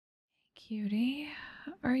Cutie,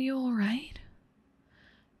 are you alright?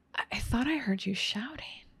 I thought I heard you shouting.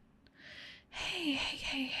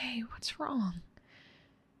 Hey, what's wrong?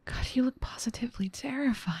 God, you look positively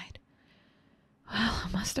terrified. Well,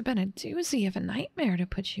 it must have been a doozy of a nightmare to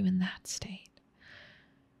put you in that state.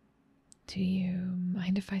 Do you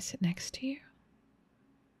mind if I sit next to you?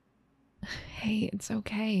 Hey, it's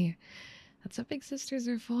okay. That's what big sisters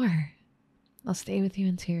are for. I'll stay with you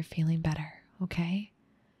until you're feeling better, okay?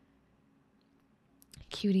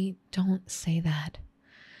 Cutie, don't say that.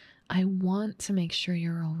 I want to make sure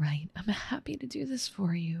you're all right. I'm happy to do this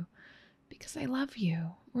for you because I love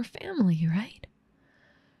you. We're family, right?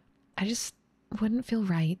 I just wouldn't feel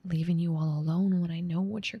right leaving you all alone when I know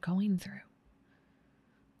what you're going through.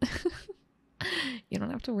 You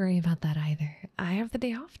don't have to worry about that either. I have the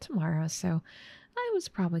day off tomorrow, so I was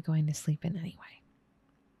probably going to sleep in anyway.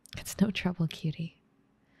 It's no trouble, Cutie.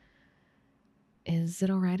 Is it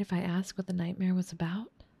alright if I ask what the nightmare was about?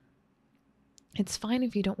 It's fine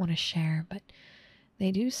if you don't want to share, but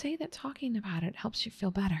they do say that talking about it helps you feel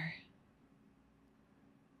better.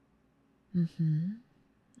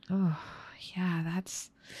 Oh, yeah, that's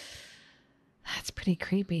pretty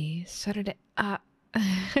creepy. So did it,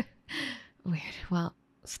 weird. Well,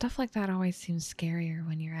 stuff like that always seems scarier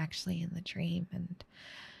when you're actually in the dream, and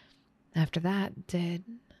after that, did...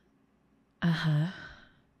 Uh-huh.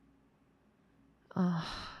 Oh,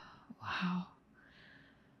 wow.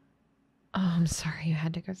 Oh, I'm sorry you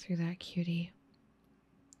had to go through that, Cutie.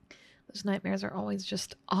 Those nightmares are always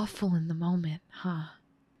just awful in the moment, huh?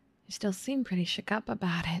 You still seem pretty shook up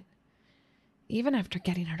about it, even after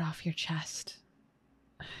getting it off your chest.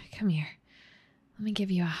 Come here. Let me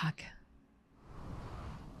give you a hug.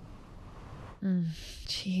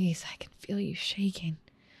 Jeez, I can feel you shaking.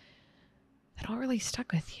 That all really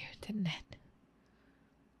stuck with you, didn't it?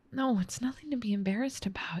 No, it's nothing to be embarrassed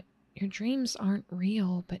about. Your dreams aren't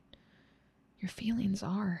real, but your feelings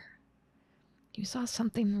are. You saw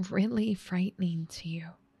something really frightening to you.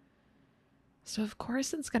 So of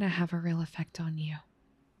course it's going to have a real effect on you.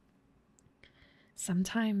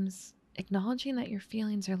 Sometimes acknowledging that your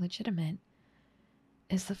feelings are legitimate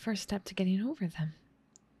is the first step to getting over them.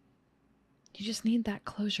 You just need that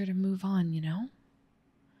closure to move on, you know?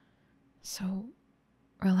 So,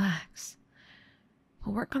 relax.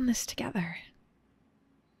 We'll work on this together.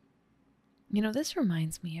 You know, this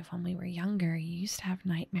reminds me of when we were younger. You used to have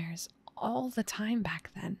nightmares all the time back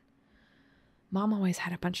then. Mom always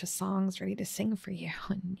had a bunch of songs ready to sing for you,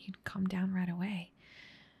 and you'd calm down right away.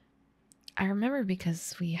 I remember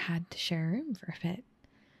because we had to share a room for a bit.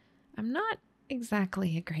 I'm not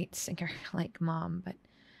exactly a great singer like Mom, but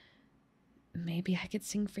maybe I could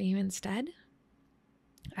sing for you instead?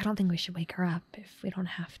 I don't think we should wake her up if we don't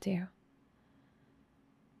have to.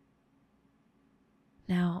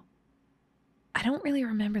 Now, I don't really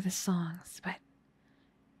remember the songs, but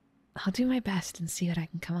I'll do my best and see what I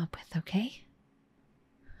can come up with, okay?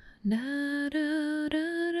 Da da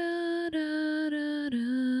da da da da da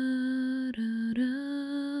da da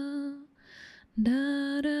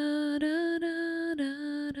da da da da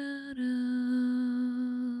da da.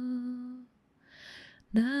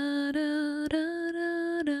 Da da da da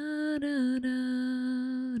da da da da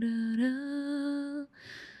da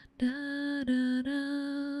da da.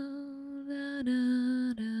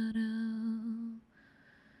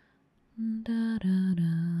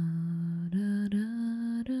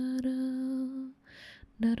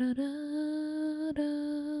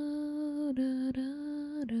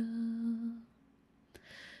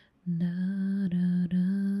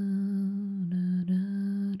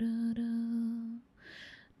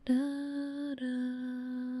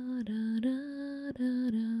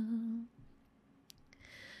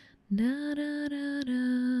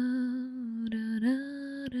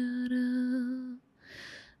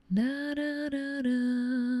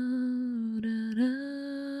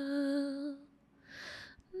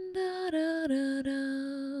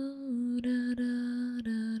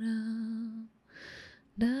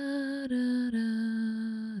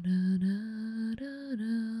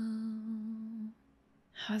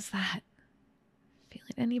 How's that?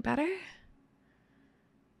 Feeling any better?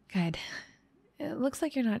 Good. It looks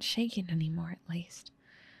like you're not shaking anymore, at least.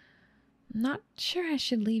 I'm not sure I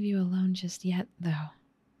should leave you alone just yet, though.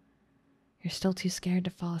 You're still too scared to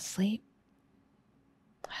fall asleep?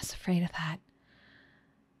 I was afraid of that.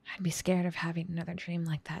 I'd be scared of having another dream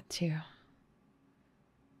like that, too.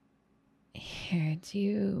 Here, do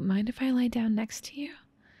you mind if I lie down next to you?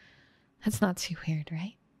 That's not too weird,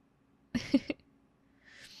 right?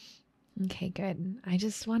 Okay, good. I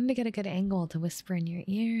just wanted to get a good angle to whisper in your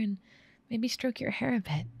ear and maybe stroke your hair a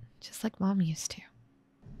bit, just like Mom used to.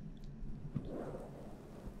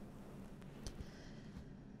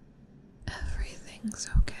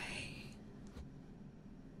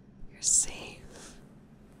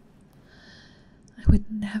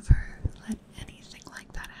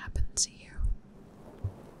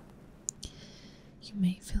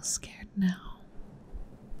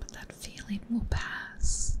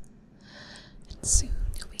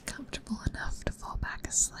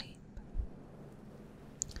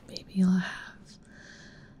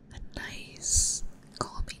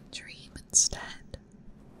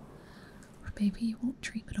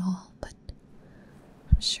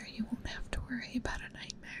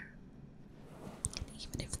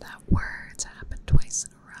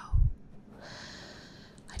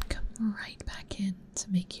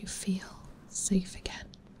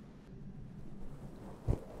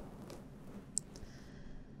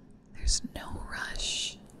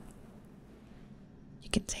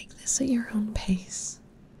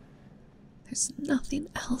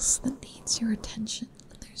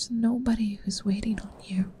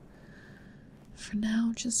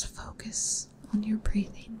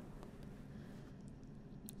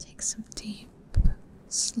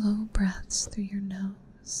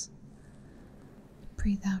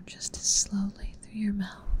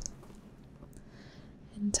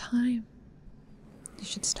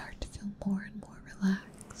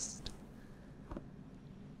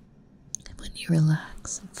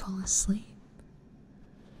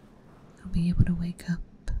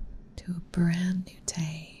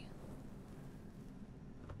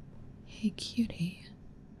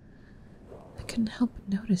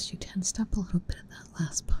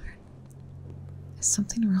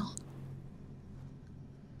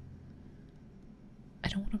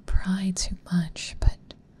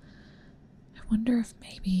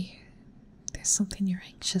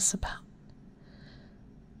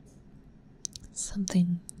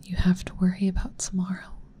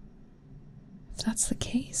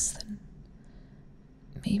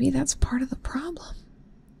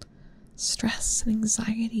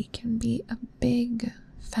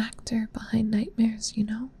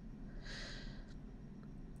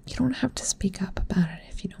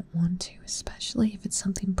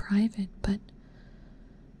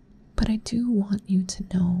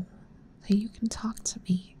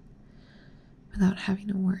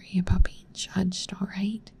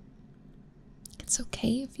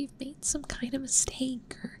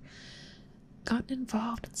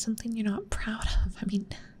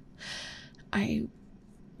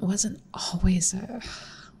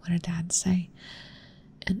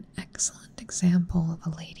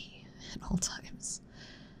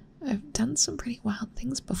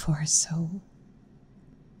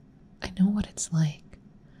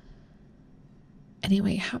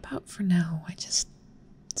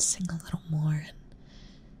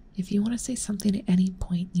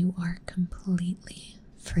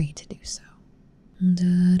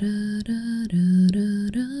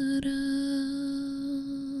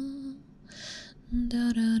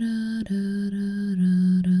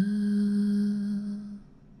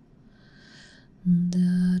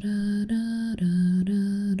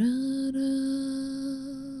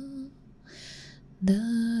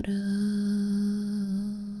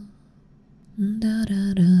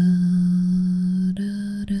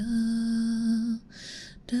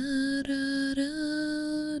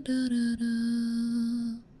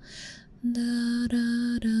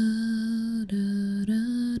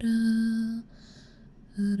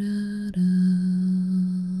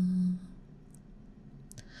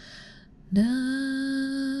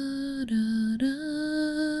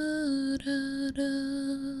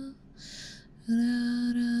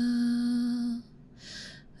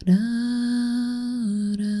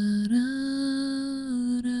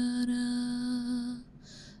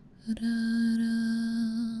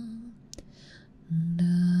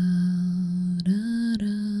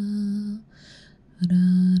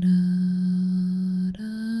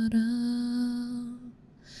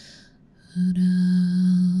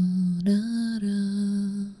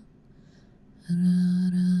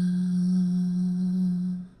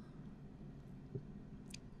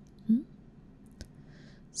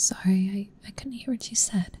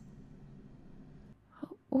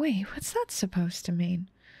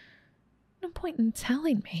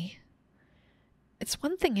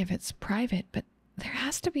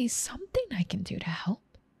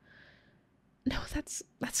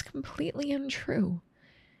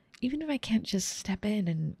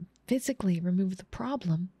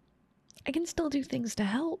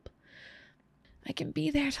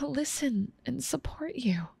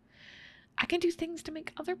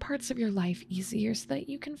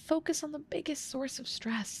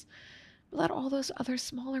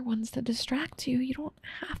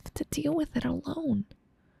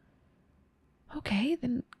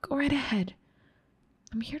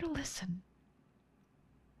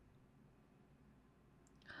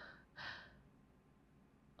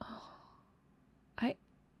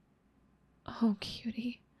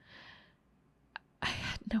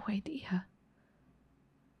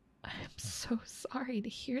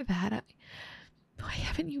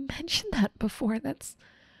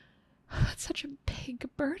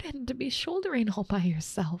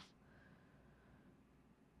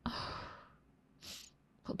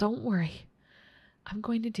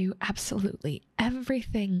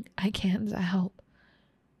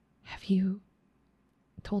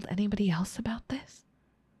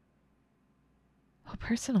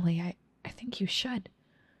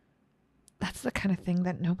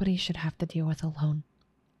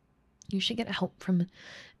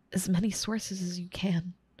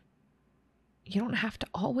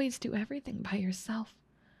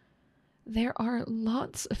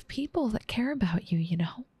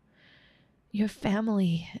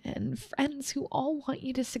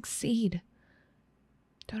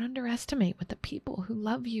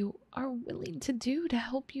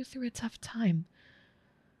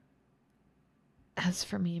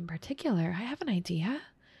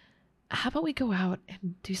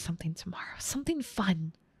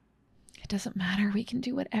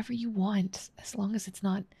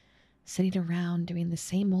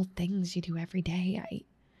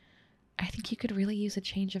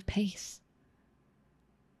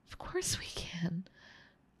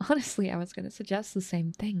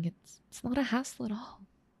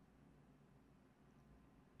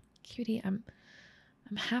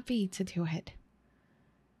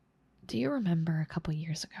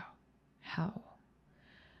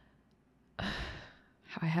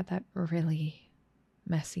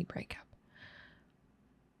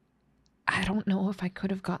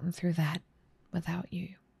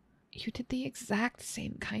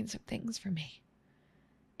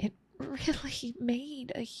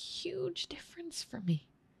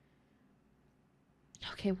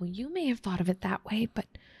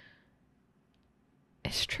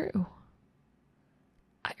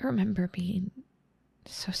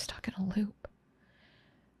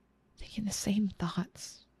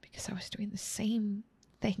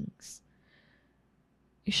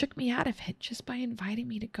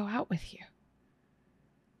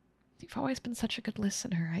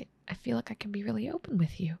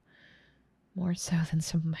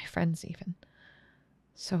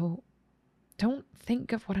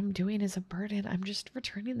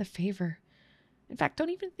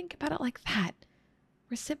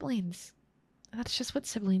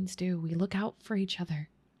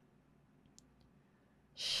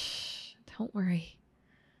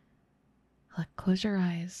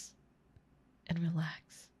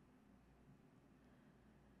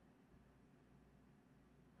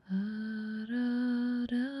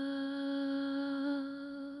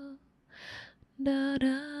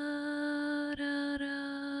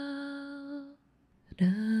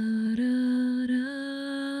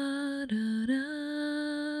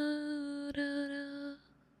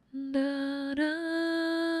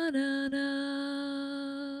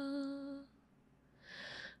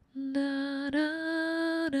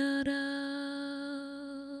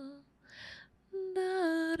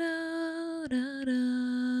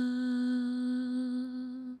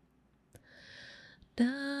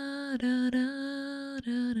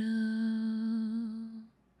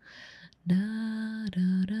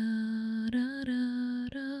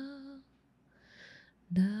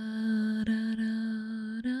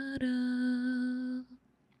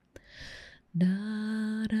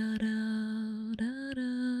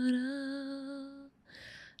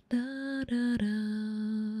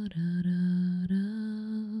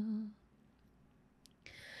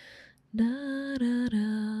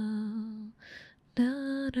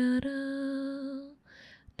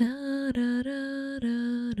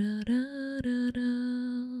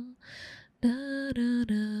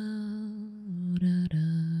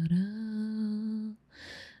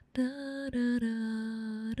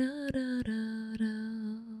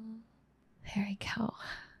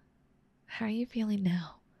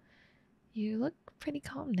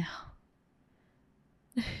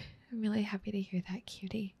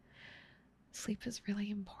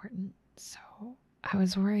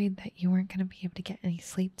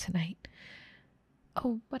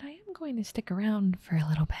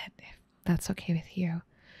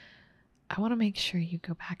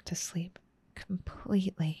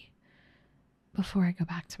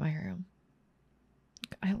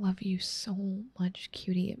 I love you so much,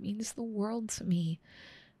 cutie. It means the world to me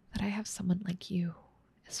that I have someone like you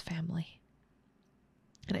as family.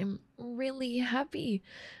 And I'm really happy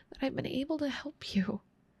that I've been able to help you.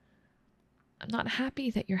 I'm not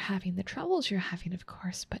happy that you're having the troubles you're having, of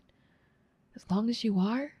course, but as long as you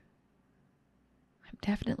are, I'm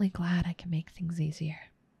definitely glad I can make things easier.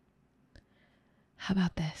 How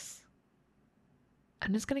about this?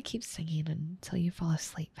 I'm just going to keep singing until you fall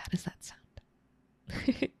asleep. How does that sound?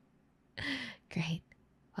 Great.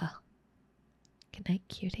 Well, good night,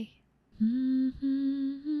 cutie.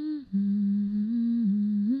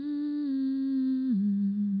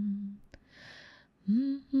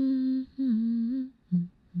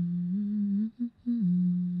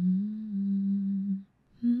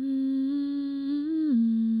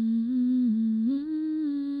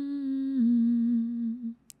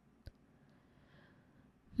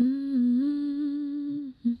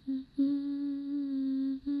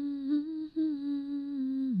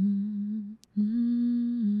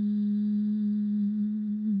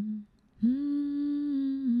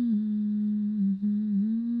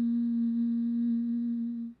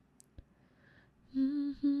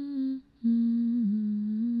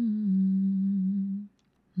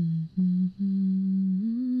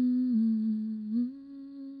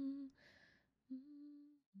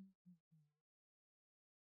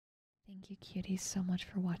 Thank you, cuties, so much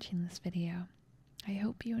for watching this video. I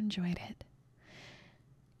hope you enjoyed it.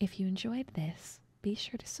 If you enjoyed this, be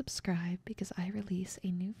sure to subscribe because I release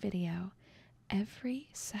a new video every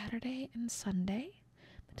Saturday and Sunday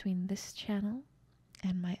between this channel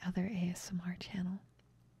and my other ASMR channel.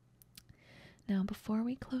 Now, before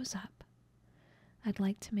we close up, I'd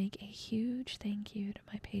like to make a huge thank you to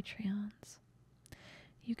my Patreons.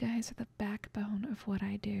 You guys are the backbone of what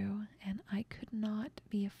I do, and I could not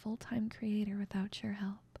be a full-time creator without your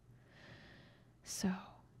help. So,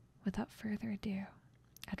 without further ado,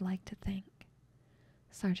 I'd like to thank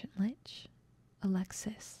Sergeant Lich,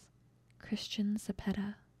 Alexis, Christian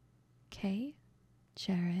Zapeta, Kay,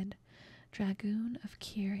 Jared, Dragoon of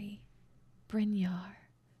Kiri, Brynjar,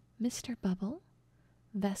 Mr. Bubble,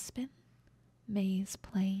 Vespin, Maze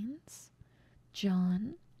Plains,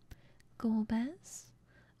 John, Golbez,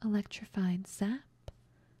 Electrified Zap,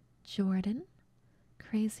 Jordan,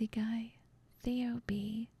 Crazy Guy, Theo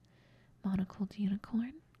B, Monocled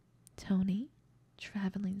Unicorn, Tony,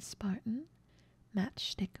 Traveling Spartan,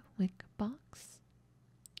 Matchstick Wick Box,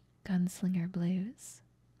 Gunslinger Blues,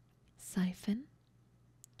 Siphon,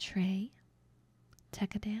 Trey,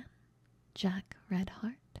 Tekadan, Jack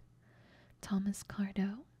Redheart, Thomas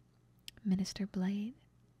Cardo, Minister Blade,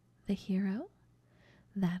 The Hero,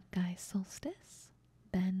 That Guy Solstice,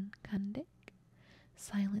 Ben Kundik,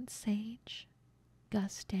 Silent Sage,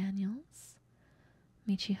 Gus Daniels,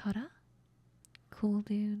 Michihara, Cool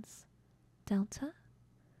Dudes, Delta,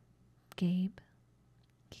 Gabe,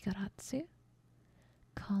 Kikaratsu,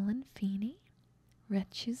 Colin Feeney,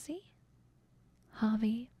 Rechuzi,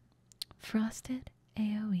 Javi, Frosted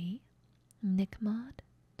AoE, Nickmod,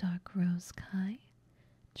 Dark Rose Kai,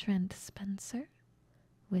 Trent Spencer,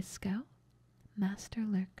 Wisco, Master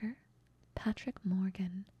Lurker, Patrick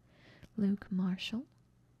Morgan, Luke Marshall,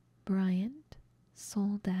 Bryant,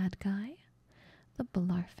 Soul Dad Guy, The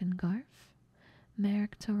Blarfingarf,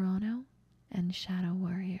 Merrick Toronto, and Shadow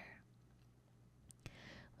Warrior.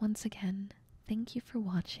 Once again, thank you for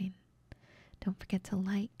watching. Don't forget to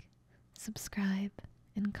like, subscribe,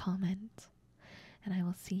 and comment. And I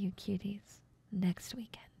will see you cuties next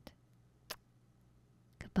weekend.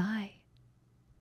 Goodbye.